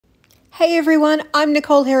Hey everyone, I'm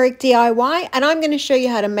Nicole Herrick DIY and I'm going to show you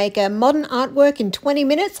how to make a modern artwork in 20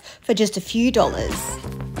 minutes for just a few dollars.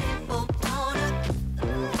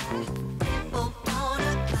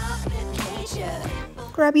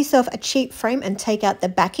 Grab yourself a cheap frame and take out the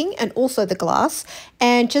backing and also the glass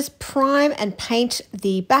and just prime and paint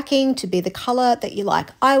the backing to be the color that you like.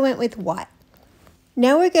 I went with white.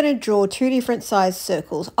 Now we're going to draw two different size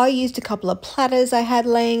circles. I used a couple of platters I had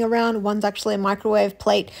laying around. One's actually a microwave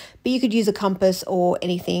plate, but you could use a compass or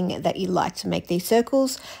anything that you like to make these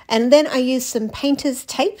circles. And then I used some painter's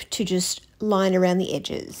tape to just line around the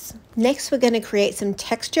edges. Next, we're going to create some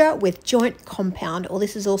texture with joint compound, or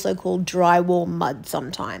this is also called drywall mud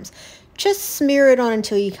sometimes. Just smear it on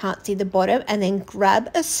until you can't see the bottom and then grab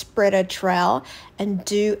a spreader trowel and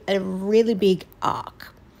do a really big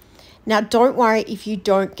arc. Now, don't worry if you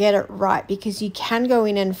don't get it right because you can go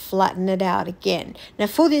in and flatten it out again. Now,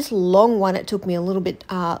 for this long one, it took me a little bit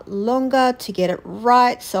longer to get it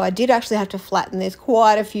right. So I did actually have to flatten this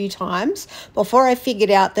quite a few times before I figured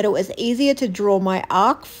out that it was easier to draw my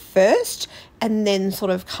arc first and then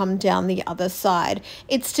sort of come down the other side.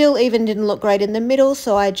 It still even didn't look great in the middle,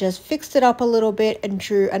 so I just fixed it up a little bit and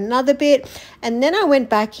drew another bit. And then I went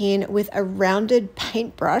back in with a rounded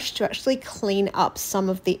paintbrush to actually clean up some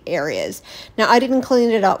of the areas. Now, I didn't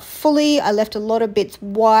clean it up fully. I left a lot of bits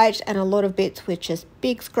white and a lot of bits with just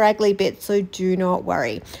big scraggly bits, so do not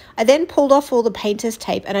worry. I then pulled off all the painter's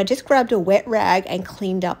tape and I just grabbed a wet rag and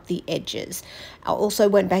cleaned up the edges. I also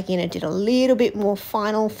went back in and did a little bit more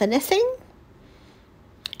final finessing.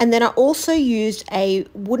 And then I also used a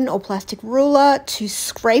wooden or plastic ruler to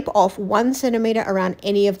scrape off 1 centimeter around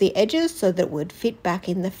any of the edges so that it would fit back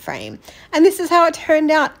in the frame. And this is how it turned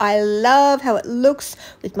out. I love how it looks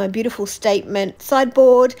with my beautiful statement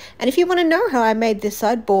sideboard. And if you want to know how I made this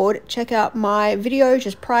sideboard, check out my video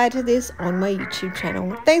just prior to this on my YouTube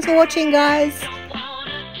channel. Thanks for watching, guys.